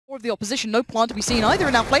Of the opposition, no plan to be seen either,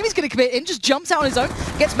 and now Flamey's going to commit in, just jumps out on his own,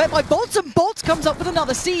 gets met by Boltz, and Boltz comes up with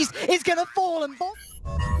another seize, is going to fall, and Boltz...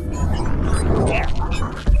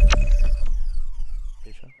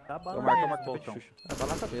 Toma Boltz. Vai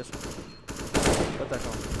na cabeça. Bota aqui,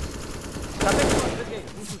 ó. Tá bem, peguei.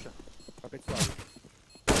 Não puxa. Capete suave.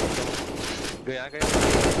 Ganhar.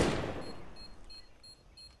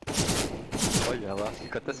 Olha lá,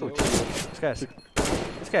 fica até soltinho.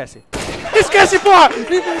 Esquece, porra!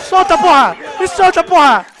 Solta, porra! Solta,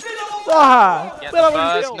 porra! Porra! Pelo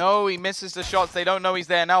amor de Deus! No, he misses the shots. They don't know he's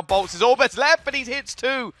there. Now Boltz is all best left, but he hits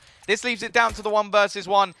two. This leaves it down to the 1 versus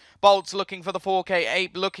 1. Boltz looking for the 4K,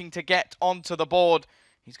 Ape looking to get onto the board.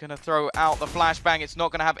 He's going to throw out the flashbang. It's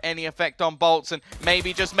not going to have any effect on Boltz, and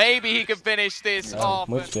maybe, just maybe, he can finish this off.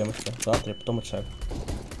 Muito bem. Só trip, tô muito cego.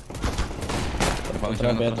 Vamos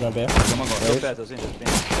agora.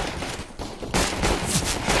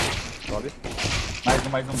 Sobe.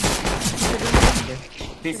 Mais um.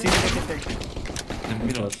 Piscina.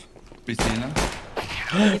 Piscina.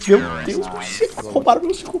 Meu Deus do céu, roubaram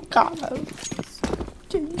meu 5K, velho.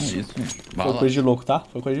 Que isso? Foi coisa de louco, tá?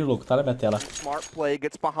 Foi coisa de louco, tá na minha tela. Smart play,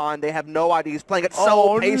 gets behind, they have no idea, he's playing it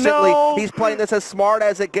so patiently. No. He's playing this as smart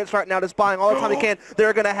as it gets right now, just buying all the time he can.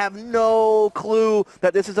 They're gonna have no clue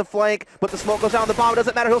that this is a flank, but the smoke goes down, the bomb, it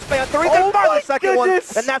doesn't matter, he'll spam 3, then fire the second one,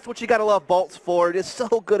 and that's what you gotta love Boltz for. It is so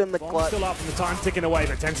good in the clutch. Still up and the time ticking away,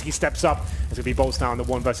 but Destaque steps up. It's gonna be Boltz now in the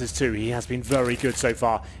 1 versus 2. He has been very good so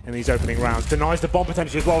far in these opening rounds. Denies the bomb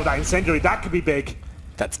potential as well with that incendiary, that could be big.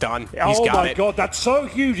 That's done. He's oh got my it. god, that's so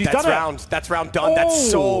huge. He's that's done round. it. That's round done. Oh.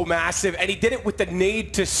 That's so massive. And he did it with the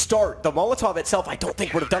nade to start. The Molotov itself, I don't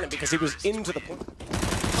think would have done it because he was into the point.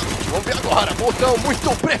 Vamos ver agora, botão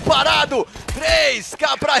muito preparado.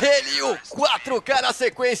 3K pra ele e o 4K na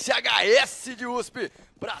sequência. HS de USP.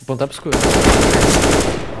 Apontar pro escuro.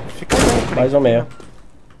 Fica mais ou menos.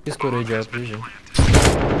 Escuro aí de ar pro G.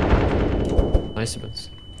 Nice,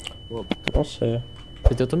 Benz. Não sei.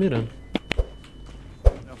 Eu tô mirando.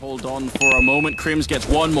 Hold on for a moment. Crims gets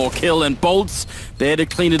one more kill, and Boltz there to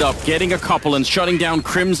clean it up, getting a couple and shutting down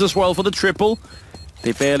Crims as well for the triple.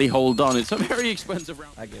 They barely hold on. It's a very expensive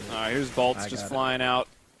round. Alright, here's Boltz just flying out.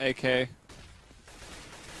 AK.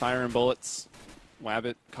 Firing bullets.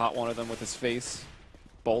 Wabbit caught one of them with his face.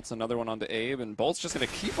 Boltz another one onto Abe, and Boltz just going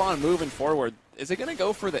to keep on moving forward. Is it going to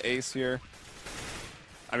go for the ace here?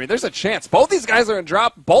 I mean, there's a chance. Both these guys are in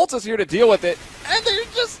drop. Boltz is here to deal with it, and they're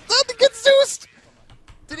just about to get Zeused.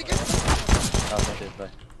 Did he get it?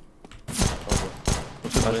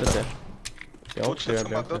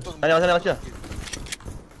 Janela aqui, ó.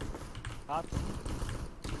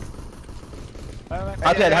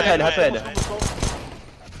 Rato ele.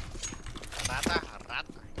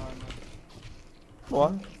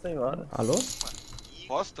 Boa, senhora. Alô?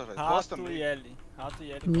 Posta, velho. Posta mesmo.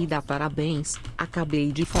 Me dá parabéns,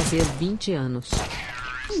 acabei de fazer 20 anos.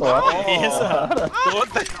 Beleza.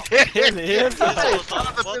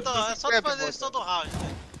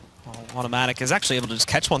 Automatic is actually able to just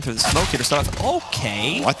catch one through the smoke here to start off.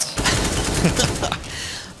 Okay. What?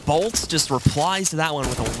 Boltz just replies to that one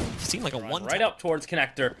with a seemed like a one. Right up towards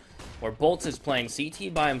connector, where Boltz is playing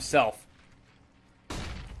CT by himself.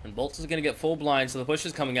 And Boltz is gonna get full blind, so the push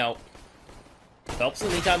is coming out. Phelps in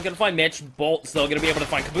the meantime gonna find Mitch. Boltz still gonna be able to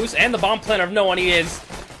find Caboose and the bomb planner of no one he is.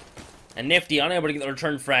 And Nifty unable to get the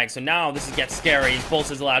return frag, so now this gets scary.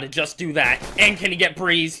 Boltz is allowed to just do that. And can he get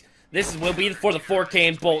Breeze? This will be for the 4K,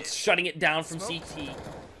 and Boltz shutting it down from CT.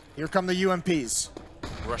 Here come the UMPs.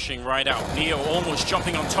 Rushing right out. Neo almost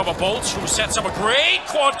jumping on top of Boltz, who sets up a great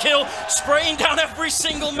quad kill, spraying down every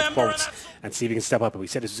single member. Boltz, and see if he can step up. We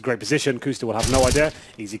said this was a great position. Kusta will have no idea.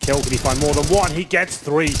 Easy kill. Can he find more than one? He gets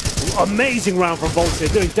 3. Amazing round from Boltz here,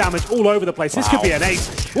 doing damage all over the place. This could be an ace.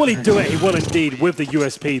 Will he do it? He will indeed with the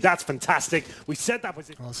USP. That's fantastic. We said that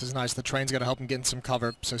position. Well, this is nice. The train's going to help him get in some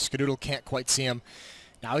cover, so Skadoodle can't quite see him.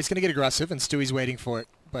 Now he's going to get aggressive, and Stewie's waiting for it.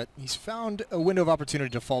 But he's found a window of opportunity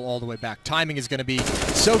to fall all the way back. Timing is going to be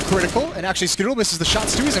so critical, and actually Skadoodle misses the shot.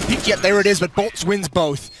 Stewie hasn't peeked yet. There it is, but Boltz wins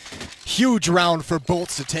both. Huge round for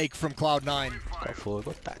Boltz to take from Cloud9.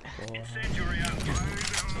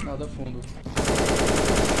 Nada fundo.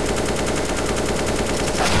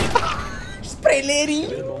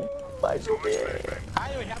 Sprayleirinho. Mais ou menos.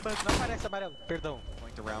 Não aparece amarelo. Perdão.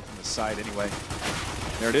 Going around from the side anyway.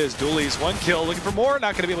 There it is. Dooley's 1 kill. Looking for more.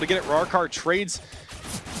 Not going to be able to get it. Rarkar trades.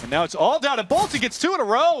 And now it's all down to Boltz. He gets 2 in a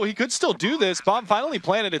row. He could still do this. Bomb finally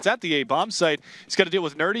planted. It's at the A bomb site. He's got to deal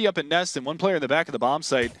with Nerdy up at Nest and 1 player in the back of the bomb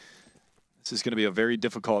site. This is going to be a very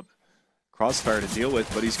difficult crossfire to deal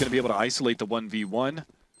with, but he's going to be able to isolate the 1v1.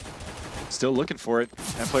 Still looking for it.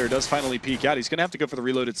 That player does finally peek out. He's going to have to go for the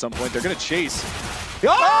reload at some point. They're going to chase.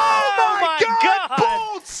 Oh my God!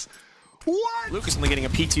 Boltz! What? Lucas only getting a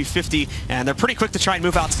P250, and they're pretty quick to try and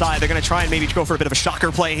move outside. They're going to try and maybe go for a bit of a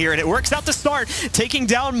shocker play here, and it works out to start, taking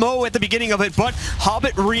down Mo at the beginning of it, but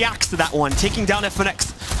Hobbit reacts to that one, taking down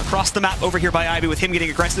FNX across the map over here by Ivy with him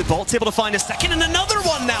getting aggressive. Boltz able to find a second and another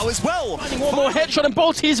one now as well. Finding one more headshot, and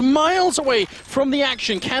Boltz is miles away from the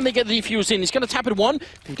action. Can they get the defuse in? He's going to tap it one.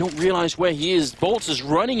 They don't realize where he is. Boltz is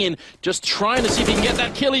running in, just trying to see if he can get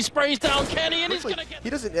that kill. He sprays down Kenny, and he's going to get...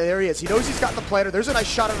 He doesn't, there he is. He knows he's got the planter. There's a nice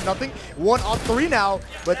shot out of nothing. 1 on 3 now,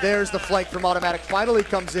 but there's the flank from Automatic. Finally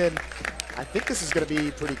comes in. I think this is going to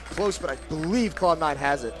be pretty close, but I believe Cloud9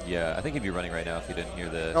 has it. Yeah, I think he'd be running right now if he didn't hear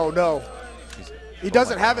the... Oh, no. He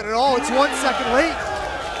doesn't have it at all. It's 1 second late.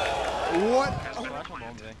 What?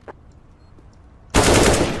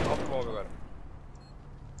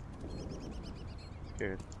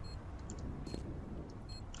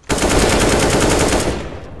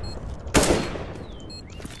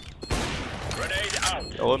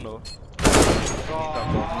 Oh no.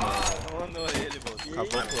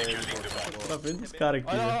 Tá vendo os caras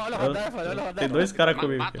aqui, né? Tem 2 caras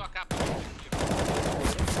comigo aqui.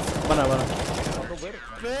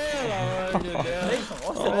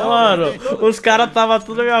 Mano, os caras tava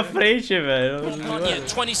tudo na minha frente, velho.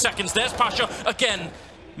 20 seconds. There's Pasha again.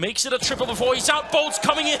 Makes it a triple before he's out. Boltz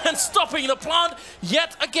coming in and stopping the plant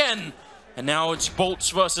yet again. And now it's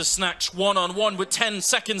Boltz versus Snacks 1-on-1 with 10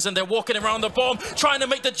 seconds, and they're walking around the bomb, trying to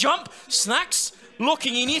make the jump. Snacks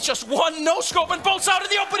looking, he needs just one no-scope, and Boltz out in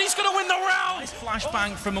the open, he's going to win the round! Nice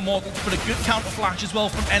flashbang from Immortal, but a good counter-flash as well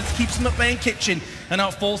from Ents, keeps him at bay in kitchen, and now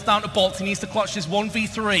it falls down to Boltz. He needs to clutch this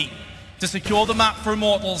 1v3 to secure the map for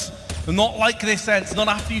Immortals. But not like this, Ents, not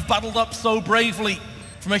after you've battled up so bravely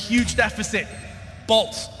from a huge deficit.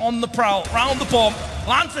 Boltz on the prowl, round the bomb,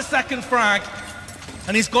 lands a second frag,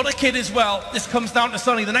 and he's got a kid as well. This comes down to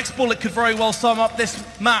Sunny. The next bullet could very well sum up this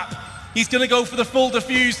map. He's going to go for the full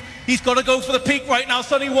defuse. He's got to go for the peak right now.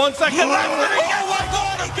 Sunny, 1 second left. Oh my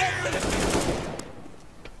God, he gets it!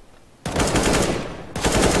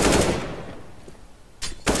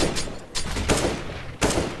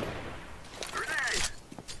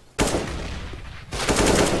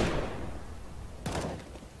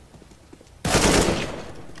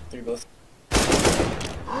 There goes.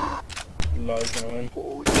 Law's gonna win.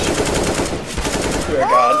 Dear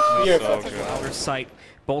God. You're out of sight.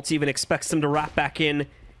 Boltz even expects him to wrap back in.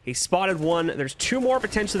 He spotted one. There's 2 more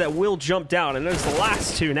potentially that will jump down, and there's the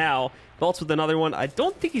last 2 now. Boltz with another one. I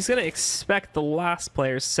don't think he's gonna expect the last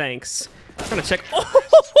player's Sanks. I'm gonna check.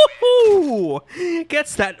 Oh!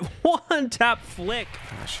 Gets that 1-tap flick.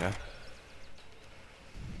 Gosh,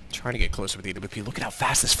 trying to get closer with EWP. Look at how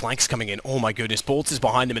fast this flank's coming in. Oh my goodness, Boltz is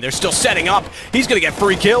behind him, and they're still setting up. He's going to get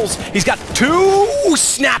free kills. He's got 2,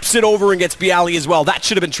 snaps it over and gets Bialy as well. That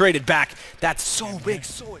should have been traded back. That's so big,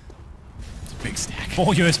 it's a big stack.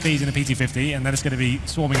 4 USBs in the PT50, and then it's going to be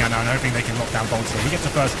swarming out now and hoping they can lock down Boltz here. He gets the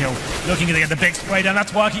first kill, looking to get the big spray down.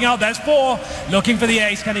 That's working out. There's 4. Looking for the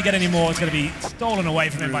ace. Can he get any more? It's going to be stolen away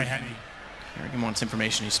from him by Henny. Kerrigan wants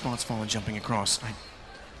information. He spots Fallen jumping across. I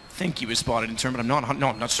think he was spotted in turn, but I'm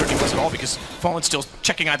not certain he was at all, because Fallen's still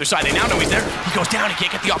checking either side. They now know he's there. He goes down. He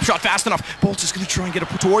can't get the op shot fast enough. Boltz is going to try and get up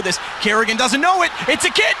toward this. Kerrigan doesn't know it. It's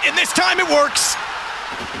a kit, and this time it works.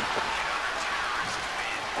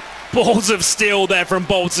 Balls of steel there from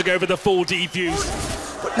Boltz to go for the full defuse.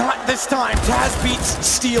 But not this time. Taz beats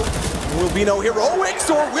Steel. Will be no heroics,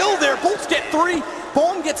 or will there? Boltz get 3.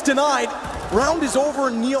 Bomb gets denied. Round is over,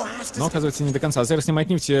 and Neo has to... Но оказывается не до конца. Азер снимает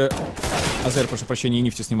Нифти. Азер, прошу прощения, и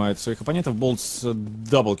Нифти снимают своих оппонентов. Болтз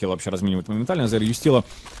даблкил вообще разменивает моментально. Азер Юстила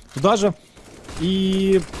туда же.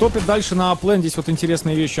 И топит дальше на плен. Здесь вот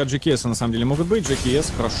интересные вещи от GKS на самом деле могут быть.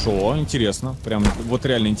 GKS, хорошо, интересно. Прям вот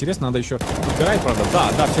реально интересно. Надо еще подбирать, правда.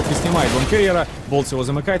 Да, все-таки снимает Бонкерьера. Болтз его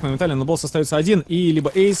замыкает моментально, но Болтз остается один. И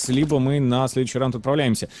либо эйс, либо мы на следующий раунд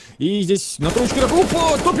отправляемся. И здесь на трубочке так,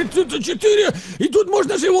 опа, топит 4. И тут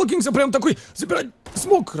можно же Волкингса прям такой забирать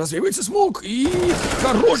смог. Развеивается смог. И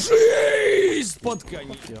хороший эйс под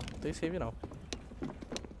конец. Tem save não.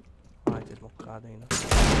 Ai, desmocado ainda.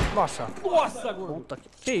 Nossa! Nossa, puta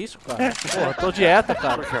que isso, cara? Porra, tô dieta,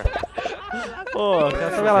 cara. Pô,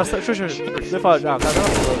 quero saber lá. Xuxa, deixa eu falar. Não, cara,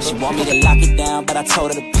 não. She want me to lock it down, but I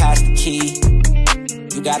told her to pass the key.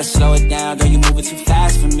 You gotta slow it down, girl, you moving too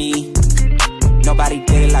fast for me. Nobody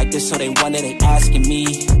did it like this, so they wonder, they asking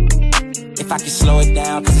me if I can slow it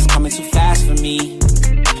down, cause it's coming too fast for me.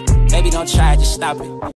 Baby, don't try it, just stop it.